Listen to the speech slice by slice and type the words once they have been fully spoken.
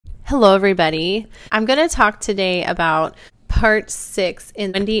Hello, everybody. I'm going to talk today about part 6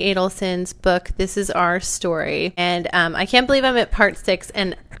 in Wendi Adelson's book, This Is Our Story. And I can't believe I'm at part 6.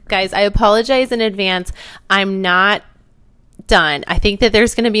 And guys, I apologize in advance. I'm not done. I think that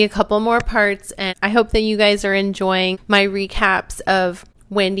there's going to be a couple more parts, and I hope that you guys are enjoying my recaps of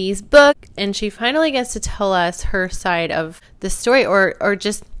Wendi's book. And she finally gets to tell us her side of the story, or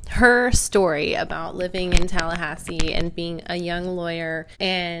just her story about living in Tallahassee and being a young lawyer.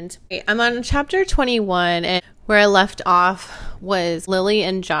 And I'm on chapter 21, and where I left off was Lily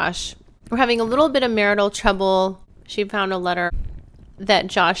and Josh were having a little bit of marital trouble. She found a letter that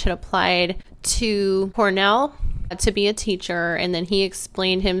Josh had applied to Cornell to be a teacher, and then he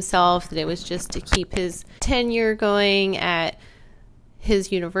explained himself that it was just to keep his tenure going at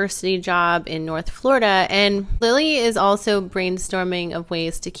his university job in North Florida. And Lily is also brainstorming of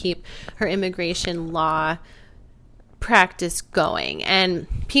ways to keep her immigration law practice going. And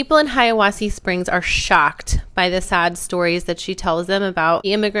people in Hiawassee Springs are shocked by the sad stories that she tells them about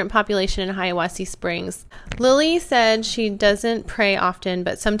the immigrant population in Hiawassee Springs. Lily said she doesn't pray often,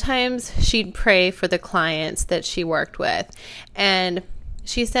 but sometimes she'd pray for the clients that she worked with. And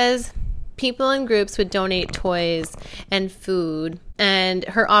she says people in groups would donate toys and food, and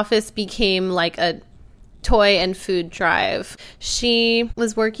her office became like a toy and food drive. She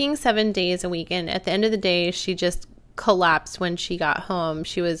was working 7 days a week, and at the end of the day, she just collapsed when she got home.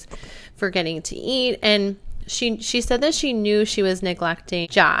 She was forgetting to eat, and she said that she knew she was neglecting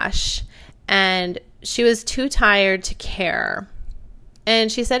Josh, and she was too tired to care.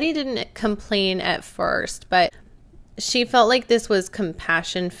 And she said he didn't complain at first, but she felt like this was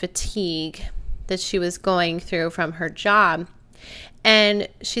compassion fatigue that she was going through from her job. And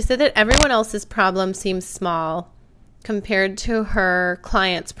she said that everyone else's problems seemed small compared to her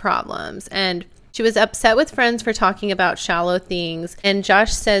clients' problems. And she was upset with friends for talking about shallow things. And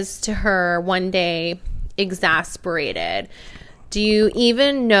Josh says to her one day, exasperated, "Do you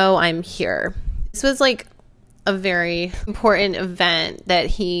even know I'm here?" This was like a very important event that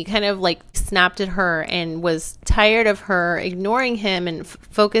he kind of like snapped at her and was tired of her ignoring him and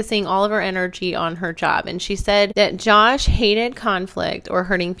focusing all of her energy on her job. And she said that Josh hated conflict or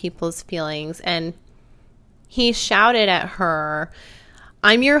hurting people's feelings, and he shouted at her,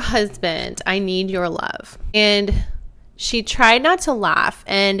 "I'm your husband. I need your love." And she tried not to laugh.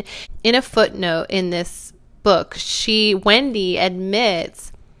 And in a footnote in this book, Wendi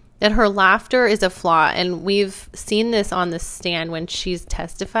admits that her laughter is a flaw. And we've seen this on the stand when she's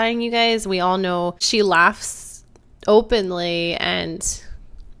testifying, you guys. We all know she laughs openly and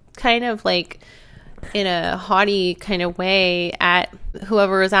kind of like in a haughty kind of way at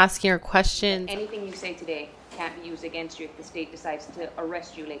whoever is asking her questions. Anything you say today can't be used against you if the state decides to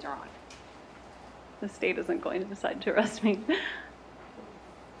arrest you later on. The state isn't going to decide to arrest me.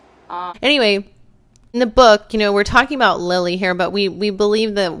 Anyway, in the book, we're talking about Lily here, but we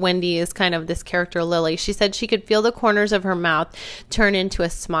believe that Wendi is kind of this character, Lily. She said she could feel the corners of her mouth turn into a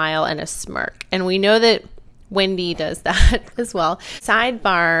smile and a smirk. And we know that Wendi does that as well.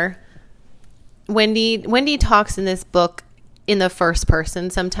 Sidebar, Wendi talks in this book in the first person,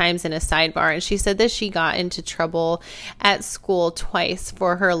 sometimes in a sidebar, and she said that she got into trouble at school twice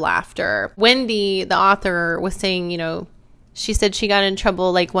for her laughter. Wendi, the author, was saying, she said she got in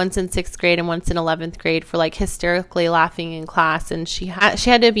trouble like once in 6th grade and once in 11th grade for like hysterically laughing in class, and she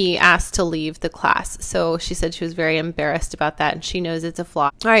had to be asked to leave the class. So she said she was very embarrassed about that, and she knows it's a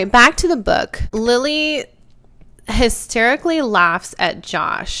flaw. All right, back to the book. Lily hysterically laughs at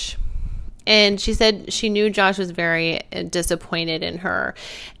Josh, and she said she knew Josh was very disappointed in her.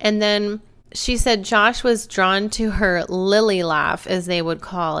 And then she said Josh was drawn to her Lily laugh, as they would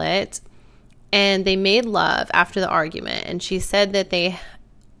call it, and they made love after the argument. And she said that they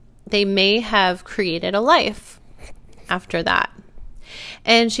may have created a life after that.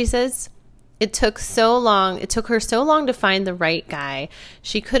 And she says it took her so long to find the right guy.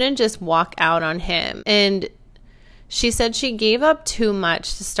 She couldn't just walk out on him. And she said she gave up too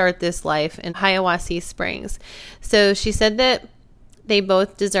much to start this life in Hiawassee Springs. So she said that they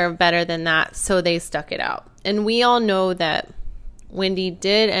both deserve better than that, so they stuck it out. And we all know that Wendi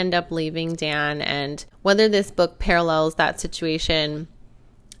did end up leaving Dan, and whether this book parallels that situation,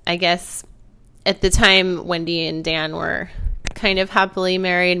 I guess at the time Wendi and Dan were kind of happily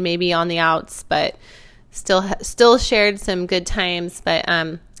married, maybe on the outs, but still shared some good times. But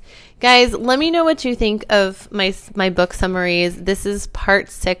guys, let me know what you think of my book summaries. This is part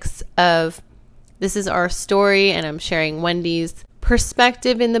 6 of This Is Our Story, and I'm sharing Wendi's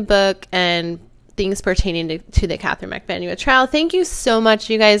perspective in the book and things pertaining to the Katherine Magbanua trial. Thank you so much,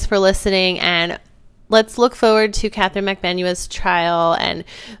 you guys, for listening, and let's look forward to Katherine Magbanua's trial and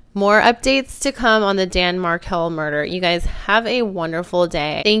more updates to come on the Dan Markel murder. You guys have a wonderful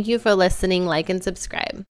day. Thank you for listening. Like and subscribe.